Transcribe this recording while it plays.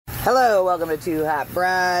Hello, welcome to Two Hot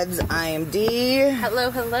Brads. I am Dee.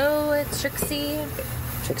 Hello, it's Trixie.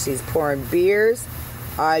 Trixie's pouring beers.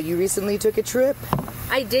 You recently took a trip?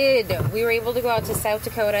 I did. We were able to go out to South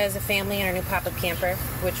Dakota as a family in our new pop-up camper,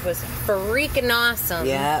 which was freaking awesome.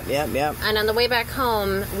 Yep. And on the way back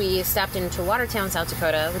home, we stopped into Watertown, South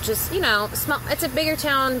Dakota, which is, small. It's a bigger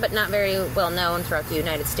town, but not very well known throughout the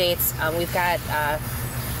United States. We've got a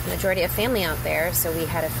majority of family out there, so we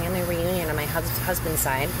had a family reunion on my husband's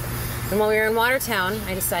side. And while we were in Watertown,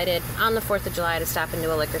 I decided on the 4th of July to stop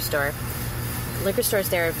into a liquor store. Liquor stores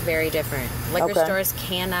there are very different. Liquor stores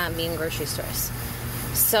cannot be in grocery stores.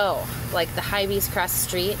 So, like the Hy-Vee's across the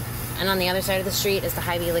street, and on the other side of the street is the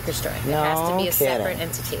Hy-Vee liquor store. It has to be a separate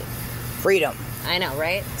entity. Freedom. I know,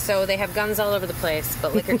 right? So they have guns all over the place,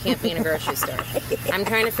 but liquor can't be in a grocery store. I'm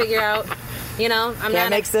trying to figure out, Can't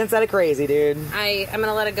make sense out of crazy, dude. I'm going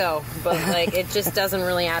to let it go, but it just doesn't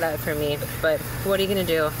really add up for me. But what are you going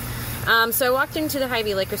to do? So I walked into the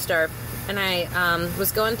Hy-Vee liquor store, and I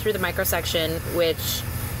was going through the micro section, which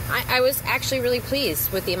I was actually really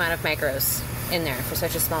pleased with the amount of micros in there for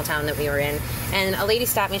such a small town that we were in. And a lady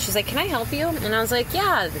stopped me. She's like, "Can I help you?" And I was like,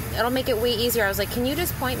 "Yeah, it'll make it way easier." I was like, "Can you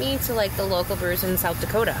just point me to the local brewers in South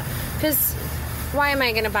Dakota? Because why am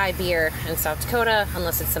I going to buy beer in South Dakota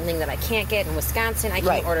unless it's something that I can't get in Wisconsin? I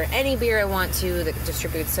can order any beer I want to that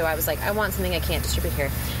distributes." So I was like, I want something I can't distribute here.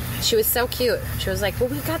 She was so cute. She was like, "Well,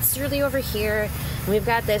 we've got Surly over here, and we've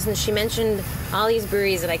got this." And she mentioned all these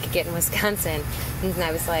breweries that I could get in Wisconsin. And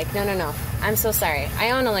I was like, no. I'm so sorry. I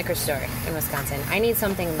own a liquor store in Wisconsin. I need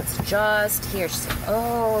something that's just here. She's like,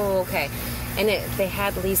 "Oh, okay." And they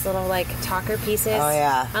had these little, talker pieces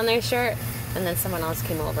on their shirt. And then someone else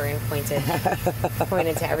came over and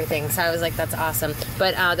pointed to everything. So I was like, that's awesome.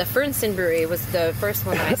 But the Fernston Brewery was the first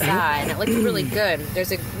one that I saw, and it looked really good.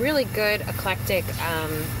 There's a really good eclectic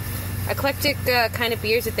kind of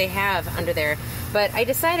beers that they have under there. But I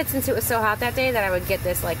decided, since it was so hot that day, that I would get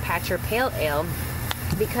this Patcher Pale Ale,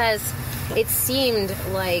 because it seemed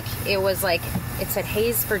like it was it said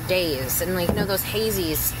haze for days, and those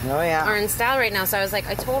hazies are in style right now. So I was like,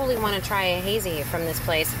 I totally want to try a hazy from this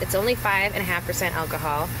place. It's only 5.5%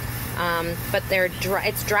 alcohol, but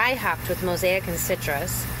it's dry hopped with mosaic and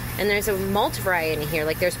citrus. And there's a malt variety in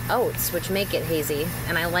here. There's oats, which make it hazy,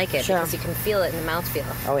 and I like it because you can feel it in the mouthfeel.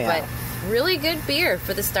 Oh, yeah. But really good beer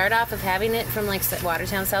for the start off of having it from,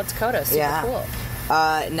 Watertown, South Dakota. Super cool.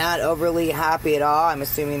 Not overly hoppy at all. I'm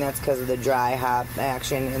assuming that's because of the dry hop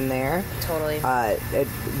action in there. Totally. It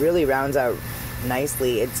really rounds out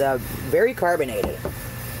nicely. It's very carbonated.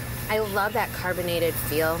 I love that carbonated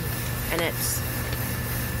feel, and it's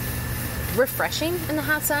refreshing in the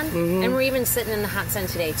hot sun. Mm-hmm. And we're even sitting in the hot sun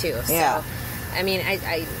today too. So, I mean,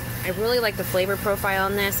 I really like the flavor profile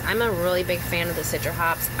on this. I'm a really big fan of the citra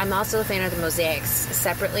hops. I'm also a fan of the mosaics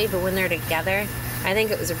separately, but when they're together, I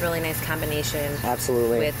think it was a really nice combination.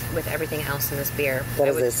 Absolutely. With everything else in this beer. That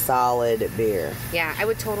is a solid beer. Yeah, I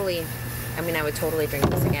would totally drink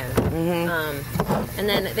this again. Mm-hmm. And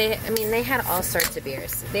then they had all sorts of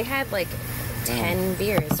beers. They had 10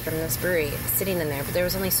 beers from this brewery sitting in there, but there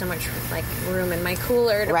was only so much room in my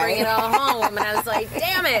cooler to bring it all home, and I was like,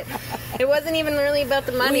 damn it. It wasn't even really about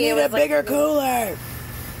the money. We need a bigger cooler.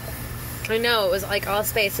 I know, it was all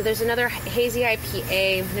space. So there's another hazy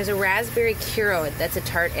IPA. There's a raspberry Curo. That's a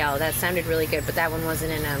tart ale. That sounded really good, but that one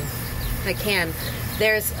wasn't in a can.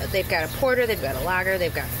 They've got a porter, they've got a lager,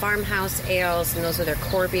 they've got farmhouse ales, and those are their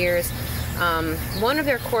core beers. One of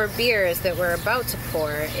their core beers that we're about to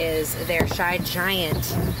pour is their Shy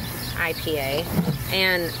Giant IPA,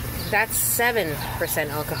 and that's 7%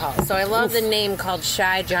 alcohol. So I love the name called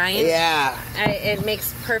Shy Giant. Yeah. It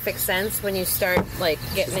makes perfect sense when you start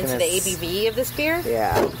getting into the ABV of this beer.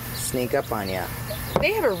 Yeah. Sneak up on you.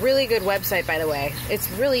 They have a really good website, by the way. It's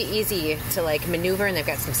really easy to maneuver, and they've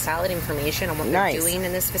got some solid information on what they're doing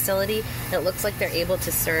in this facility. It looks like they're able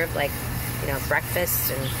to serve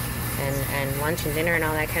breakfast and lunch and dinner and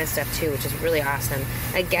all that kind of stuff too, which is really awesome.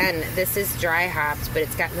 Again, this is dry hopped, but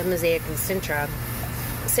it's got the mosaic and citra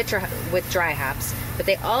with dry hops. But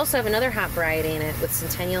they also have another hop variety in it with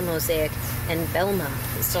Centennial, Mosaic, and Belma.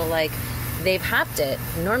 So they've hopped it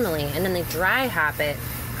normally, and then they dry hop it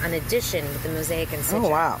in addition with the mosaic and citra. Oh,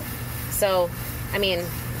 wow. So, I mean,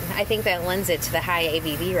 I think that lends it to the high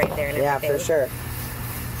ABV right there. Yeah, for sure.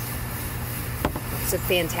 It's a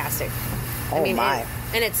fantastic. My.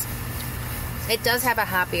 It does have a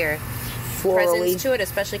hoppier presence to it,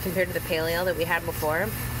 especially compared to the pale ale that we had before.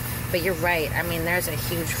 But you're right. I mean, there's a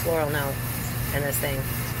huge floral note in this thing.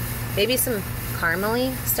 Maybe some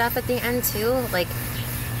caramely stuff at the end too,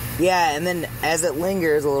 Yeah, and then as it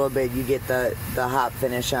lingers a little bit, you get the hop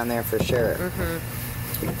finish on there for sure.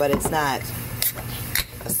 Mm-hmm. but it's not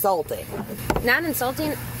assaulting. Not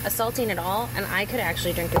assaulting at all, and I could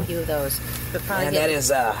actually drink a few of those, but probably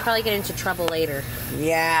probably get into trouble later.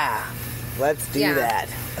 Yeah, let's do that.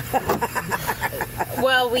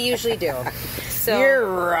 Well, we usually do. So you're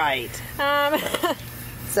right.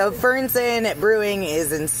 So Fernson Brewing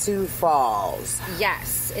is in Sioux Falls.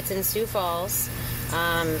 Yes, it's in Sioux Falls.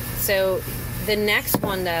 So the next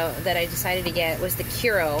one, though, that I decided to get was the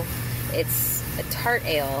Curo. It's a tart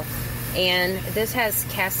ale, and this has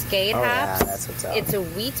Cascade hops. Yeah, that's what's up. It's a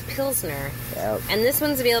wheat pilsner. Yep. And this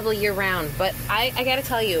one's available year-round. But I got to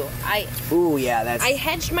tell you, I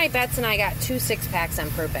hedged my bets, and I got 2 6-packs on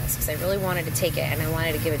purpose because I really wanted to take it, and I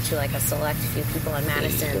wanted to give it to, like, a select few people in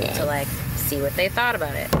Madison to, like, see what they thought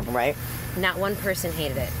about it. Right. Not one person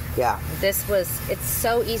hated it. Yeah. It's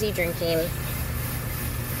so easy drinking.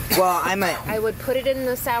 Well, I would put it in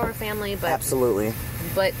the sour family, but absolutely.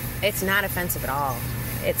 But it's not offensive at all.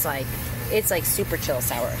 It's like super chill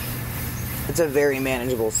sour. It's a very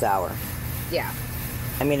manageable sour. Yeah.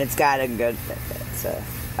 I mean, it's got a good.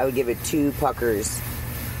 I would give it 2 puckers.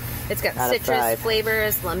 It's got citrus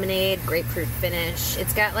flavors, lemonade, grapefruit finish.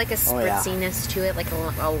 It's got like a spritziness to it, like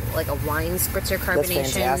a wine spritzer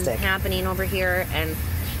carbonation happening over here, and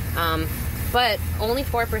but only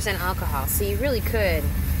 4% alcohol, so you really could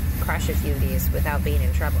crush a few of these without being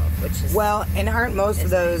in trouble, which is and aren't most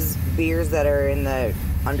of those beers that are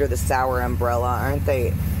under the sour umbrella, aren't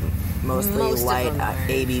they mostly light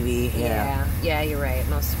ABV? Yeah, you're right.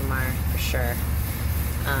 Most of them are for sure.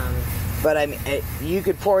 But I mean, you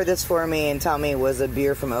could pour this for me and tell me it was a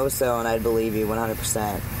beer from Oso, and I'd believe you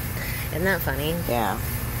 100%. Isn't that funny? Yeah.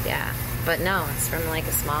 Yeah, but no, it's from like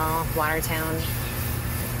a small water town.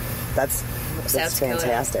 That's South Dakota.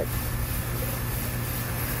 Fantastic.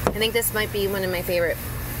 I think this might be one of my favorite.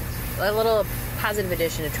 A little positive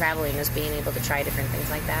addition to traveling is being able to try different things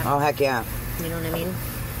like that. Oh, heck yeah. You know what I mean?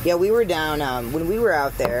 Yeah, we were down when we were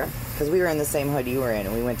out there, because we were in the same hood you were in,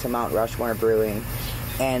 and we went to Mount Rushmore Brewing,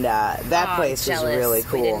 and that place was really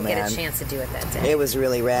cool, man. We didn't get a chance to do it that day. It was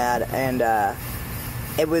really rad, and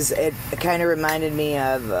it kind of reminded me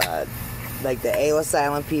of like the Ale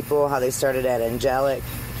Asylum people, how they started at Angelic.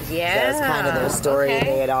 Yeah. That was kind of their story. Okay.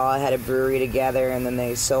 They had all had a brewery together, and then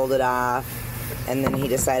they sold it off. And then he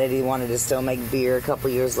decided he wanted to still make beer a couple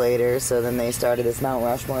years later, so then they started this Mount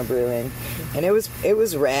Rushmore Brewing. And it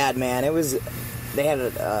was rad, man. They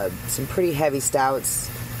had some pretty heavy stouts,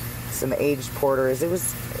 some aged porters.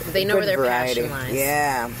 They know where their passion lies.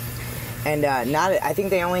 Yeah. And I think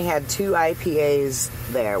they only had 2 IPAs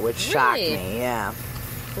there, which shocked me. Yeah.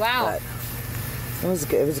 Wow. But it was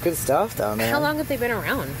good stuff, though, man. How long have they been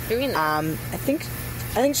around doing that? I think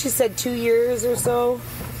she said 2 years or so.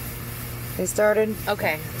 They started.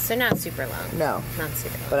 Okay, so not super long. No, not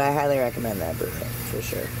super long. But I highly recommend that brewery for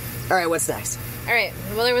sure. All right, what's next? All right,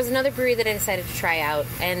 well, there was another brewery that I decided to try out,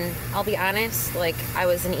 and I'll be honest, like, I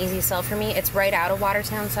was an easy sell for me. It's right out of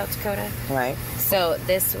Watertown, South Dakota. Right. So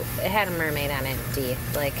it had a mermaid on it, D.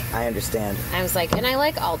 Like, I understand. I was like, and I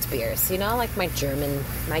like alt beers, you know, like my German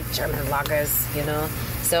lagers, you know.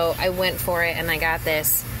 So I went for it, and I got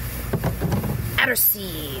this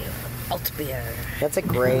Attersee alt beer. That's a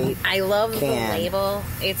great I love the label.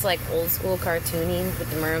 It's like old school cartooning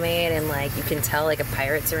with the mermaid, and like you can tell like a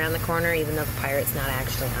pirate's around the corner, even though the pirate's not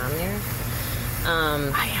actually on there.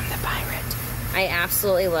 I am the pirate. I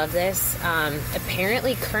absolutely love this.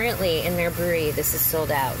 Apparently, currently in their brewery, this is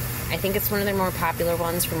sold out. I think it's one of their more popular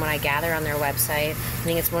ones from what I gather on their website. I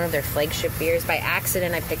think it's one of their flagship beers. By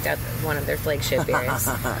accident, I picked up one of their flagship beers.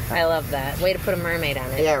 I love that. Way to put a mermaid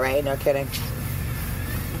on it. Yeah, right? No kidding.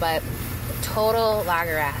 But total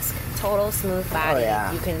lager-esque. Total smooth body. Oh,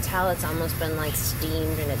 yeah. You can tell it's almost been like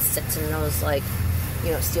steamed, and it sits in those like,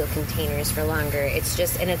 you know, steel containers for longer. It's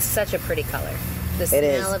just, and it's such a pretty color. The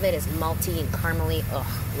smell of it is malty and caramely. Ugh,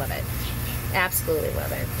 love it. Absolutely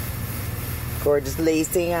love it. Gorgeous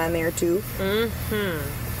lacing on there too. Mm-hmm.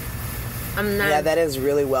 Yeah, that is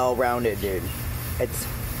really well rounded, dude.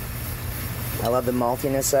 I love the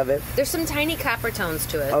maltiness of it. There's some tiny copper tones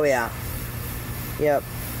to it. Oh yeah. Yep.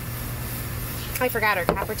 I forgot, are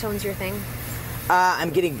copper tones your thing? I'm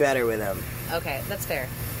getting better with them. Okay, that's fair.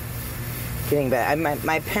 Getting better.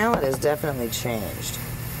 My palate has definitely changed,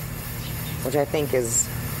 which I think is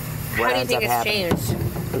what How do you think it's changed?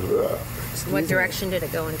 What direction did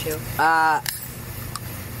it go into?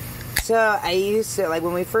 So I used to, like,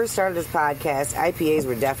 when we first started this podcast, IPAs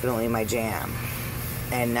were definitely my jam.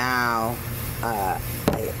 And now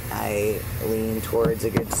I lean towards a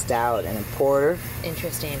good stout and a porter.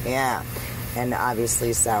 Interesting. Yeah. And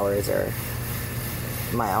obviously sours are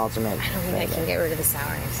my ultimate. I don't think I can get rid of the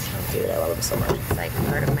sourness. Dude, I love them so much. It's like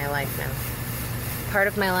part of my life now. Part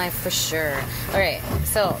of my life for sure. All right,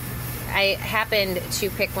 so I happened to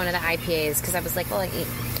pick one of the IPAs because I was like, well,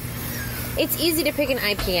 it's easy to pick an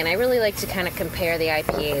IPA, and I really like to kind of compare the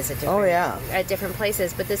IPAs at different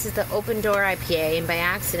places. But this is the Open Door IPA, and by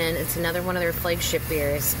accident, it's another one of their flagship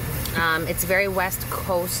beers. It's very West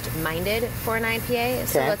Coast minded for an IPA,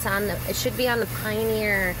 so it's it should be on the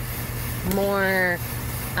Pioneer more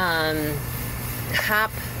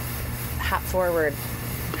hop forward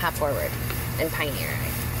and Pioneer,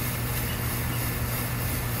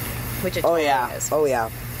 which it totally is. Oh yeah,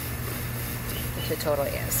 which it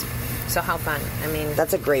totally is. So how fun! I mean,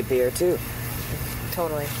 that's a great beer too.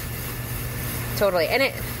 Totally, and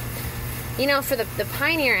it, for the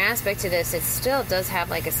Pioneer aspect to this, it still does have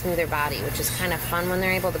like a smoother body, which is kind of fun when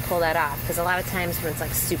they're able to pull that off. Because a lot of times when it's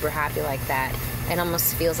like super hoppy like that, it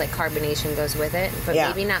almost feels like carbonation goes with it, but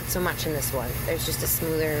maybe not so much in this one. There's just a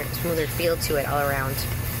smoother feel to it all around.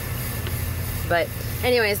 But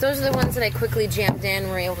anyways, those are the ones that I quickly jammed in,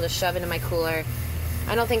 were able to shove into my cooler.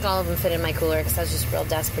 I don't think all of them fit in my cooler because I was just real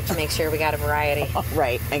desperate to make sure we got a variety.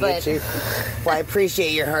 Right, I get you. Well, I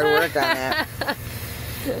appreciate your hard work on that.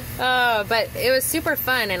 But it was super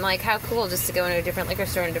fun, and like how cool just to go into a different liquor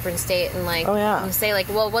store in a different state and like and say like,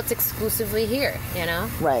 well, what's exclusively here,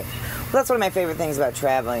 Right. Well, that's one of my favorite things about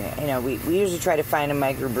traveling. We usually try to find a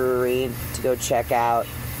microbrewery to go check out.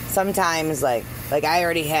 Sometimes like I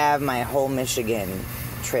already have my whole Michigan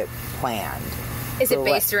trip planned. Is it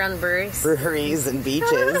based around breweries? Breweries and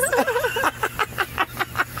beaches.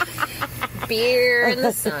 Beer in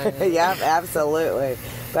the sun. Yeah, absolutely.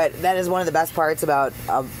 But that is one of the best parts about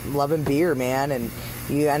loving beer, man. And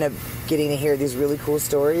you end up getting to hear these really cool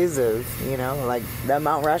stories of, like that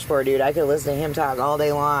Mount Rushmore dude. I could listen to him talk all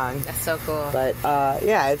day long. That's so cool. But,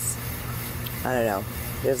 it's, I don't know.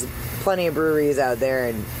 There's plenty of breweries out there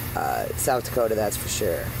in South Dakota, that's for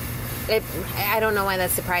sure. I don't know why that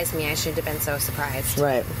surprised me. I shouldn't have been so surprised.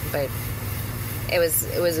 Right. But it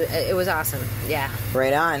was awesome. Yeah.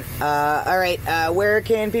 Right on. All right. Where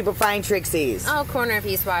can people find Trixie's? Corner of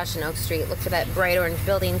East Wash and Oak Street. Look for that bright orange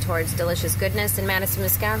building towards Delicious Goodness in Madison,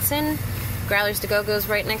 Wisconsin. Growlers to Go goes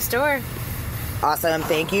right next door. Awesome.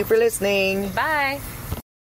 Thank you for listening. Bye.